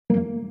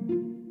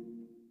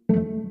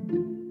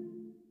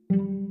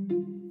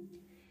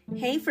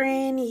Hey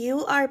friend,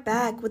 you are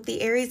back with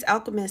the Aries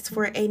Alchemist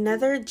for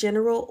another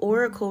general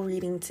oracle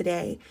reading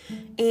today.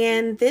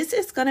 And this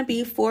is going to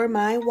be for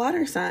my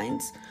water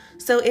signs.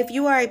 So if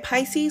you are a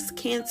Pisces,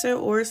 Cancer,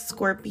 or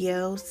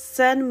Scorpio,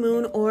 Sun,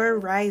 Moon, or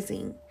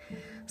Rising,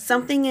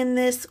 something in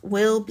this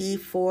will be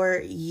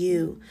for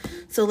you.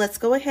 So let's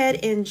go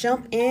ahead and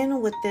jump in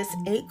with this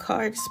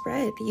 8-card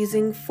spread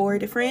using 4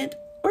 different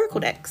oracle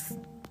decks.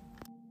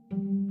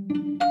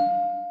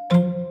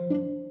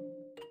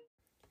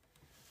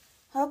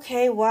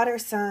 Okay, water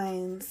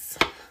signs.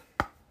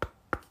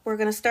 We're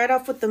going to start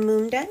off with the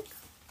moon deck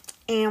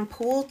and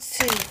pull 2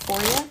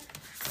 for you.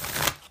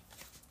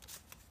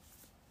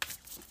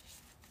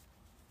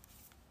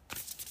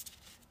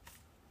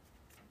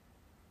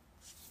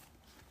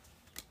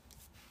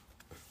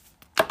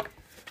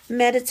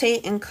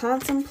 Meditate and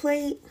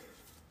contemplate.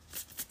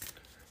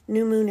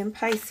 New moon in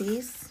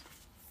Pisces.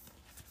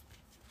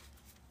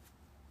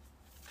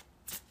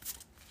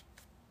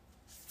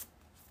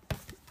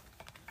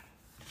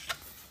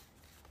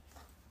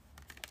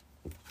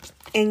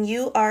 And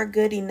you are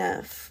good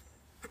enough.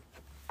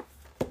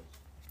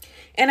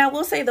 And I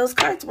will say those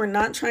cards were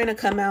not trying to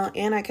come out,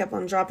 and I kept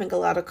on dropping a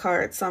lot of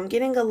cards. So I'm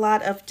getting a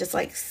lot of just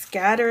like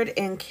scattered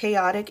and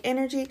chaotic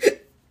energy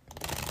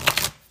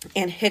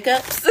and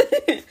hiccups,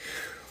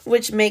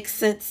 which makes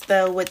sense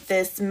though with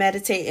this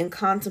meditate and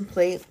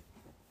contemplate.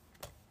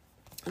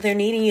 They're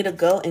needing you to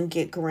go and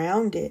get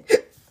grounded.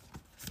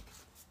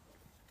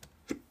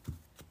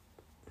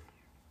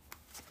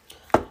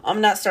 I'm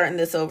not starting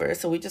this over,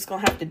 so we're just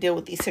going to have to deal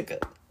with these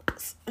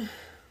hiccups.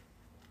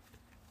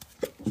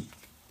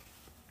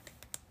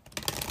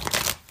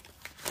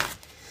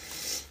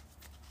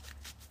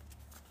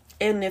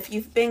 And if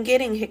you've been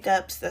getting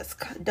hiccups, that's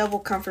double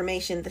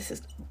confirmation. This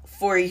is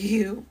for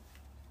you.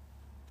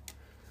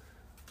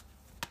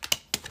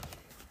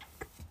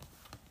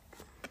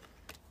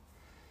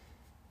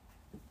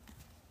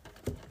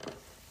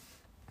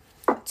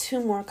 Two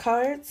more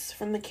cards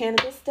from the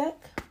cannabis deck.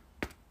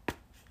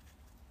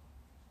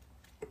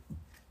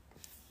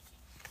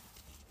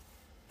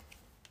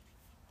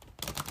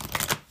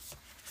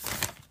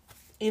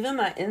 Even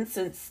my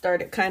incense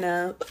started kind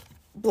of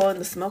blowing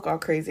the smoke all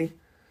crazy.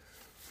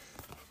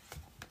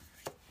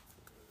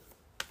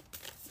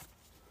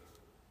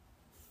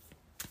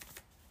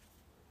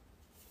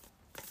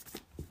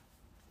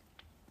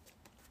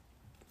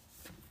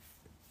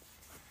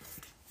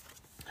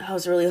 I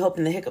was really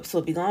hoping the hiccups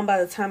would be gone by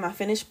the time I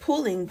finish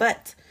pulling,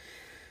 but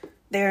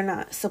they're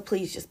not. So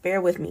please just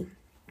bear with me.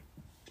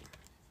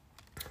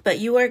 But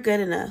you are good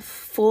enough.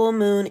 Full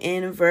moon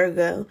in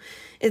Virgo.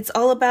 It's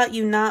all about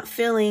you not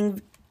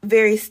feeling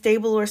very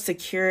stable or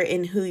secure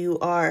in who you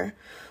are.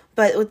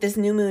 But with this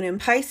new moon in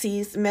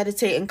Pisces,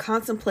 meditate and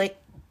contemplate,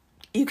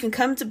 you can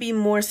come to be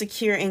more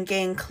secure and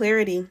gain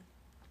clarity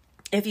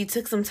if you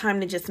took some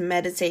time to just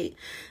meditate,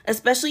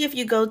 especially if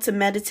you go to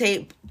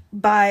meditate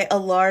by a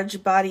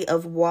large body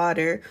of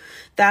water.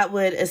 That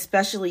would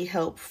especially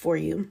help for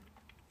you,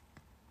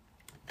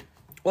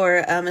 or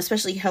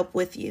especially help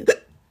with you.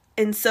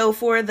 And so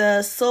for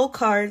the soul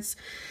cards,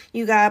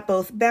 you got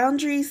both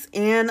boundaries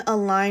and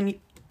align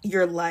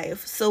your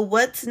life. So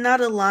what's not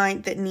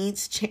aligned that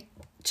needs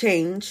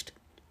changed?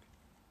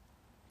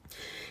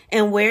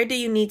 And where do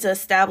you need to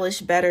establish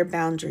better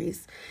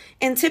boundaries?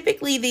 And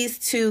typically these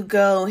two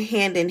go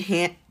hand in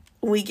hand.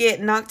 We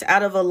get knocked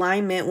out of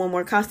alignment when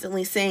we're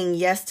constantly saying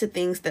yes to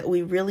things that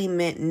we really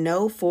meant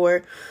no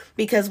for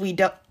because we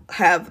don't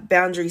have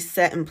boundaries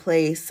set in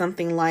place.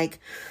 Something like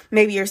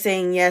maybe you're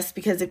saying yes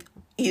because if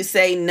you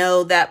say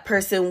no, that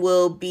person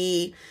will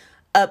be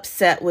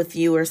upset with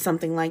you or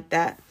something like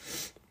that.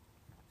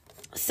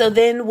 So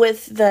then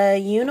with the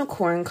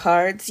unicorn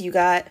cards, you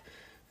got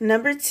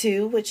number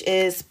 2, which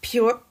is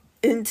pure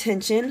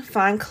intention,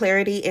 find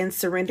clarity and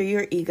surrender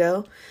your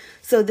ego.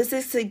 So this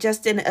is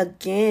suggesting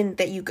again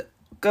that you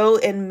go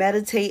and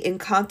meditate and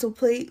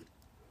contemplate.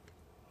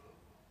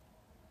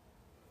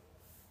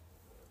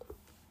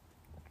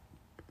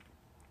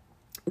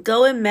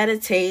 Go and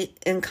meditate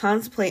and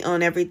contemplate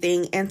on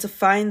everything and to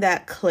find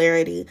that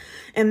clarity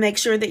and make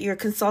sure that you're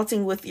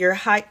consulting with your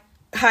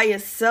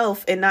highest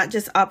self and not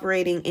just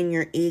operating in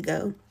your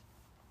ego.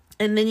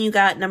 And then you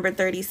got number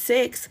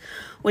 36,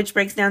 which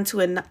breaks down to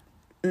a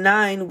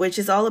 9, which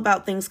is all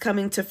about things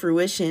coming to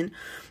fruition.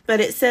 But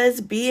it says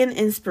be an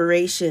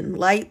inspiration,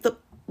 light the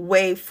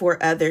way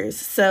for others.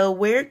 So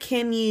where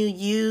can you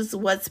use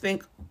what's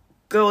been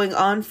going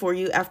on for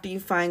you after you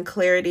find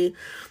clarity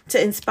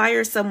to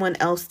inspire someone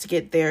else to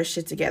get their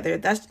shit together?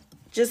 That's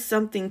just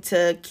something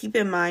to keep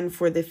in mind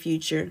for the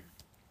future.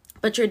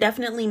 But you're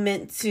definitely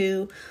meant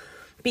to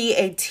be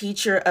a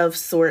teacher of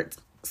sorts.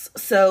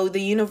 So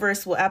the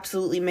universe will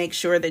absolutely make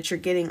sure that you're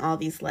getting all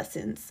these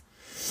lessons.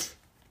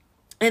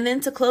 And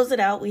then to close it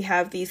out, we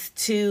have these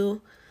 2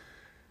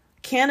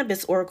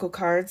 cannabis oracle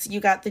cards.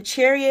 You got the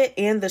Chariot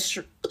and the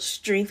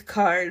Strength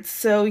cards.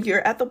 So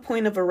you're at the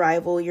point of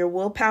arrival. Your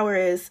willpower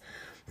is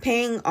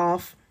paying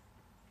off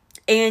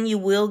and you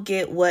will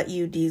get what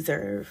you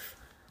deserve.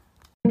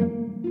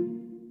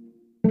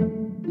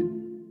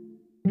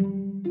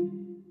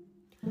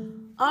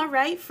 All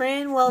right,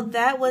 friend. Well,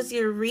 that was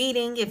your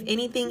reading. If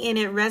anything in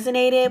it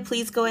resonated,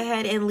 please go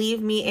ahead and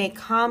leave me a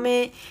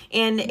comment.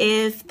 And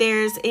if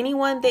there's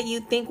anyone that you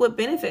think would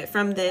benefit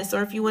from this,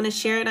 or if you want to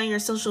share it on your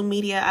social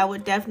media, I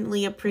would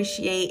definitely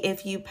appreciate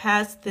if you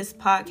pass this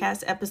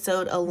podcast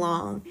episode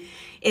along.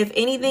 If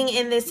anything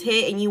in this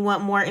hit and you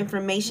want more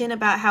information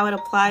about how it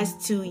applies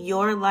to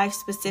your life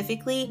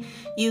specifically,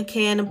 you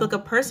can book a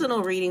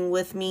personal reading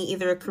with me,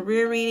 either a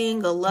career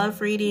reading, a love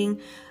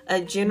reading,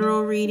 a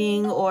general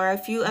reading, or a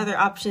few other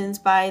options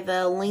by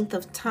the length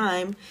of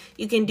time.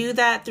 You can do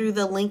that through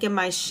the link in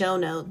my show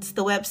notes.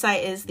 The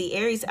website is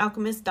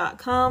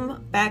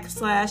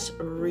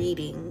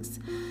theariesalchemist.com/readings.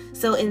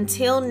 So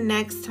until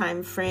next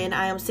time, friend,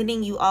 I am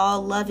sending you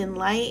all love and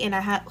light, and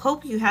I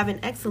hope you have an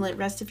excellent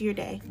rest of your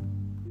day.